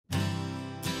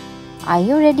Are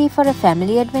you ready for a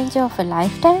family adventure of a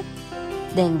lifetime?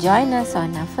 Then join us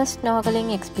on our first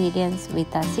snorkeling experience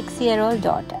with our 6-year-old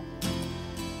daughter.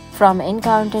 From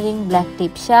encountering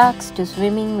black-tip sharks to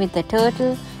swimming with a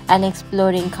turtle and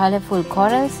exploring colorful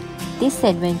corals, this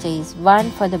adventure is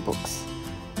one for the books.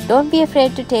 Don't be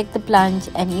afraid to take the plunge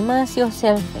and immerse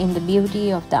yourself in the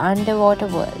beauty of the underwater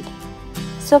world.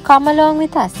 So come along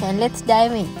with us and let's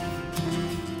dive in.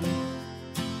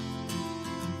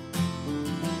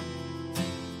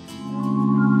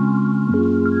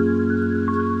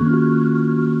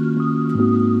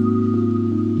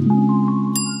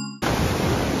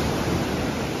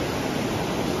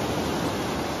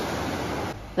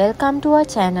 Welcome to our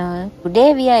channel.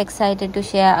 Today we are excited to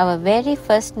share our very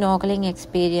first snorkeling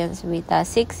experience with our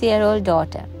 6-year-old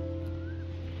daughter.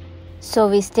 So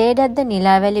we stayed at the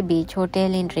Nilaveli Beach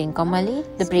Hotel in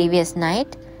Trincomalee the previous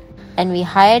night and we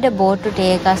hired a boat to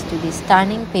take us to the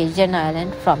stunning Pigeon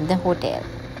Island from the hotel.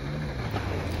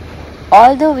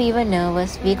 Although we were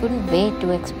nervous, we couldn't wait to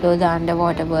explore the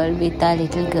underwater world with our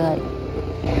little girl.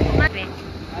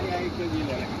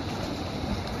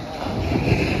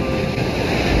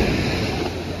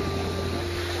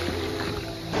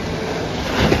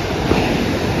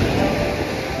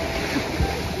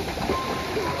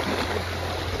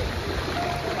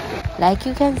 Like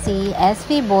you can see, as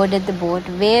we boarded the boat,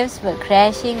 waves were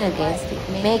crashing against it,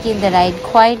 making the ride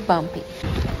quite bumpy.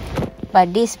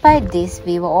 But despite this,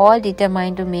 we were all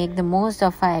determined to make the most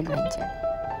of our adventure.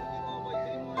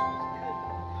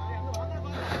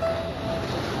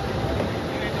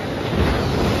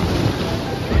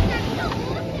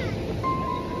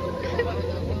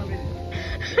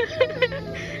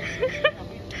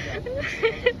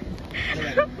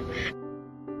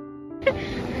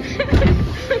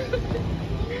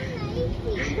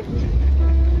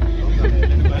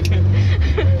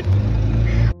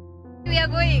 We are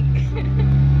going.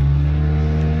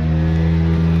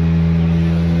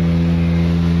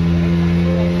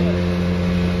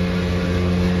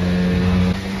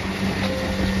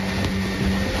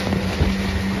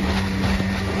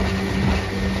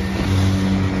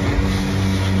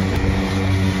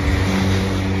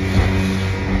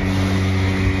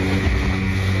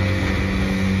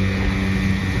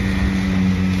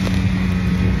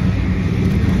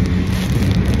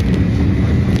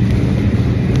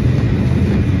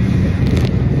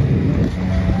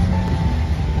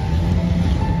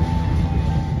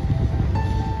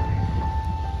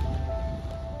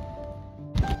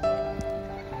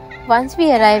 Once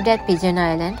we arrived at Pigeon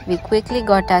Island, we quickly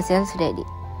got ourselves ready.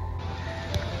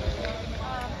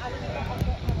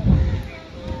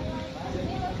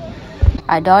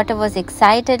 Our daughter was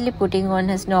excitedly putting on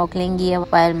her snorkeling gear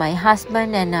while my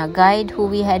husband and our guide who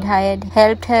we had hired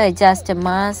helped her adjust a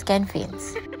mask and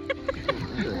fins.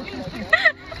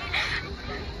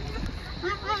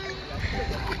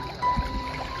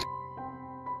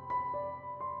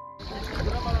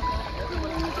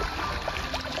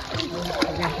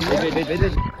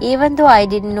 Even though I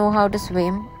didn't know how to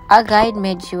swim, our guide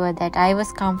made sure that I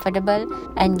was comfortable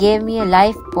and gave me a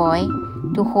life buoy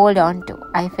to hold on to.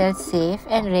 I felt safe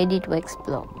and ready to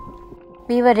explore.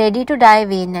 We were ready to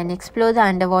dive in and explore the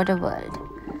underwater world.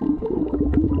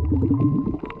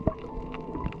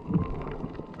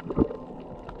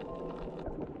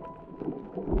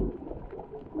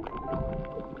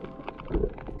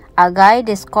 Our guide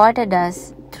escorted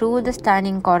us through the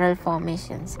stunning coral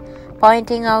formations,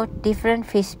 pointing out different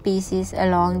fish species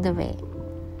along the way.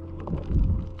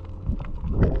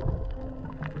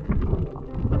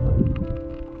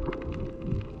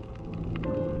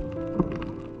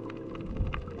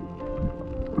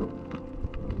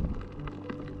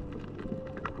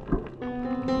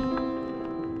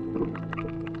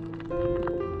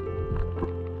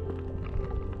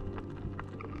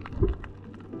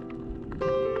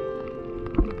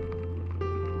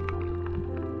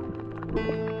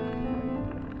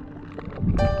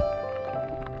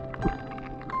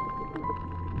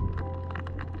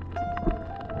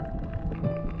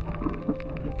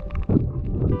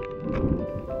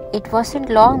 It wasn't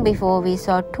long before we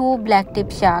saw 2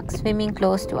 black-tip sharks swimming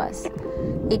close to us.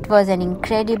 It was an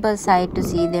incredible sight to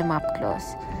see them up close,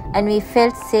 and we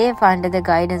felt safe under the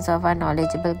guidance of our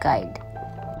knowledgeable guide.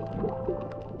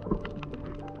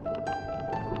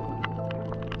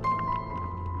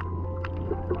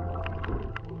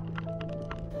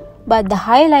 But the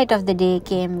highlight of the day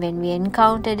came when we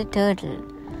encountered a turtle.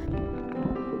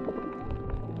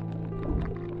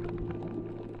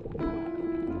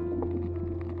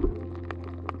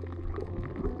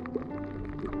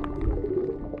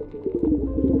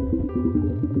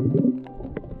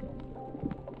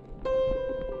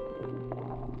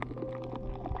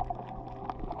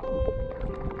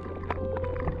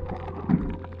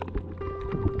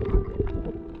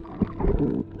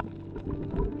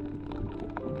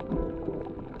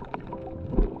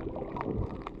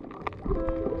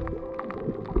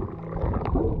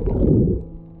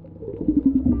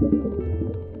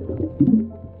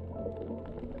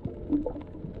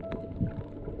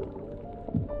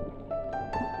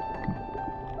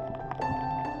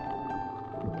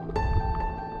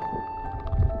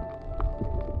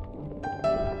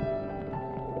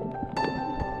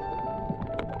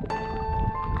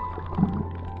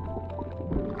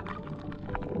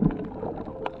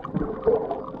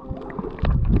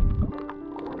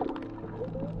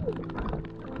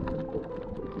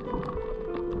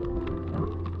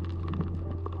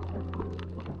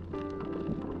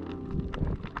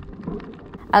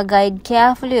 Our guide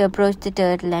carefully approached the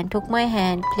turtle and took my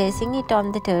hand, placing it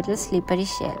on the turtle's slippery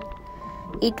shell.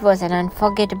 It was an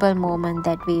unforgettable moment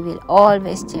that we will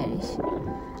always cherish.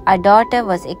 Our daughter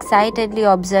was excitedly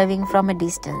observing from a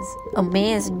distance,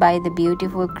 amazed by the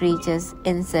beautiful creatures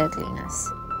encircling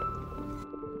us.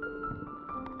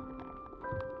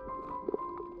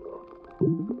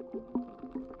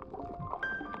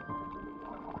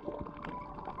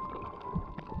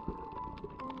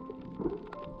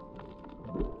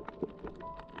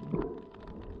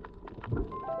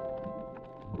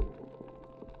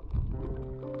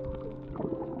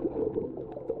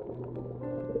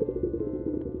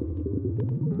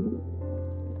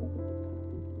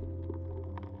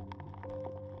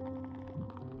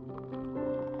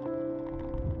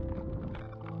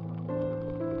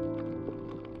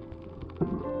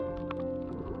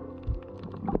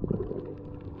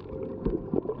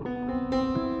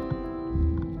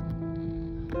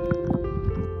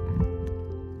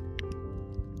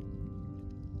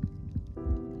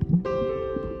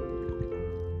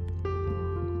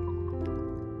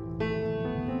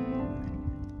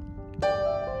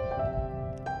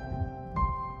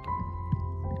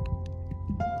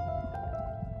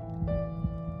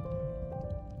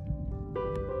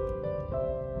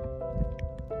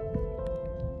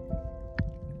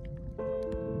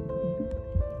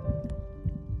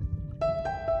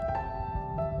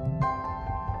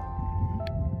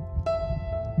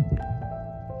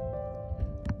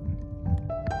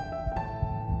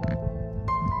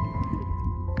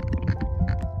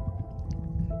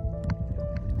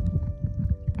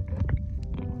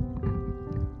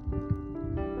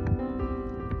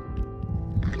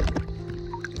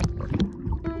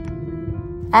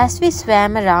 As we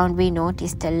swam around, we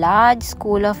noticed a large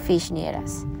school of fish near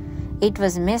us. It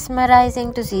was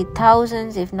mesmerizing to see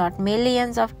thousands, if not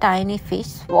millions, of tiny fish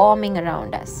swarming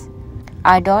around us.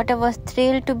 Our daughter was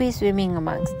thrilled to be swimming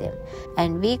amongst them,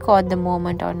 and we caught the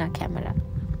moment on our camera.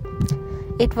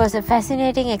 It was a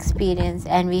fascinating experience,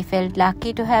 and we felt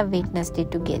lucky to have witnessed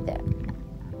it together.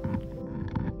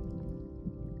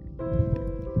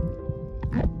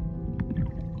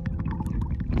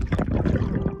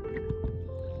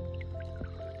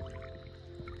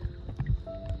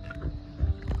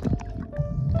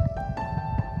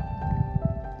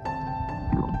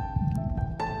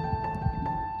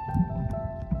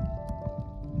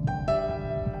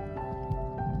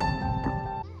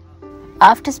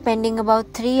 After spending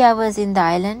about 3 hours in the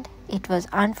island, it was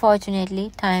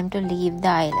unfortunately time to leave the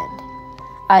island.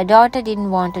 Our daughter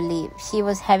didn't want to leave. She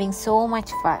was having so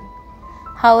much fun.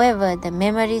 However, the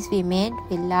memories we made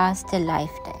will last a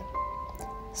lifetime.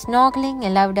 Snorkeling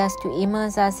allowed us to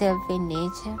immerse ourselves in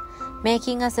nature,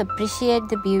 making us appreciate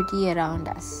the beauty around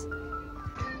us.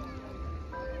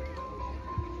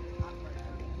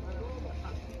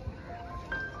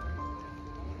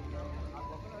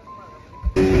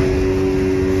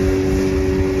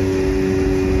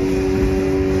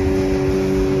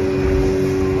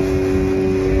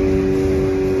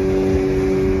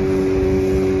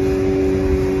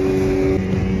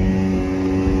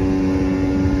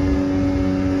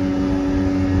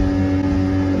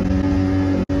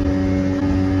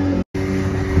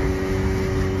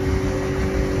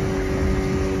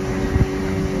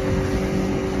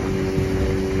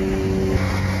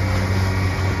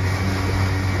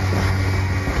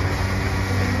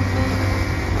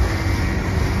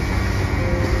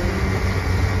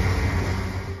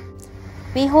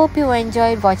 We hope you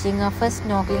enjoyed watching our first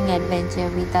snorkeling adventure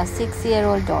with our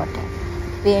 6-year-old daughter.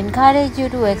 We encourage you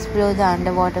to explore the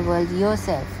underwater world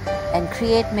yourself and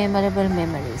create memorable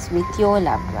memories with your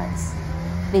loved ones.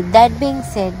 With that being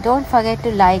said, don't forget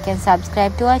to like and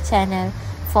subscribe to our channel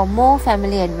for more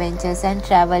family adventures and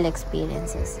travel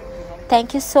experiences.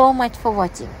 Thank you so much for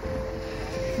watching.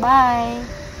 Bye.